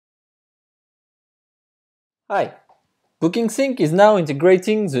Hi! BookingSync is now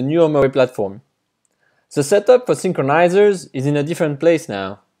integrating the new HomeAway platform. The setup for synchronizers is in a different place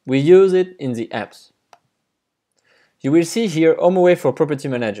now. We use it in the apps. You will see here HomeAway for property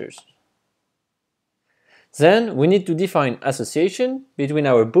managers. Then we need to define association between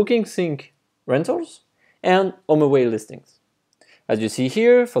our BookingSync rentals and HomeAway listings. As you see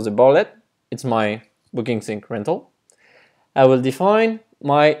here, for the barlet, it's my BookingSync rental. I will define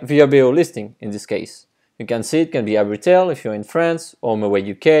my VRBO listing in this case. You can see it can be a retail if you're in France, or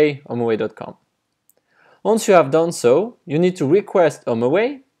HomeAway UK, HomeAway.com. Once you have done so, you need to request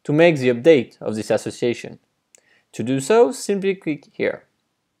HomeAway to make the update of this association. To do so, simply click here.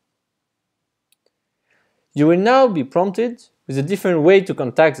 You will now be prompted with a different way to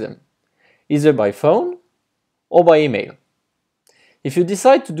contact them, either by phone or by email. If you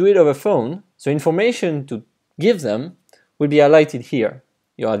decide to do it over phone, the information to give them will be highlighted here,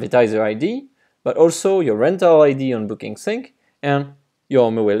 your advertiser ID, but also your rental ID on BookingSync and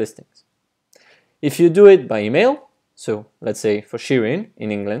your HomeAway listings. If you do it by email, so let's say for Shirin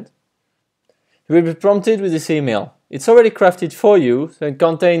in England, you will be prompted with this email. It's already crafted for you, so it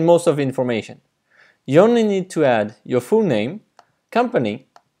contains most of the information. You only need to add your full name, company,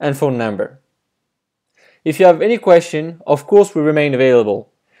 and phone number. If you have any question, of course we remain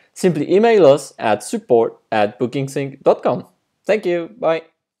available. Simply email us at support@bookingsync.com. Thank you, bye.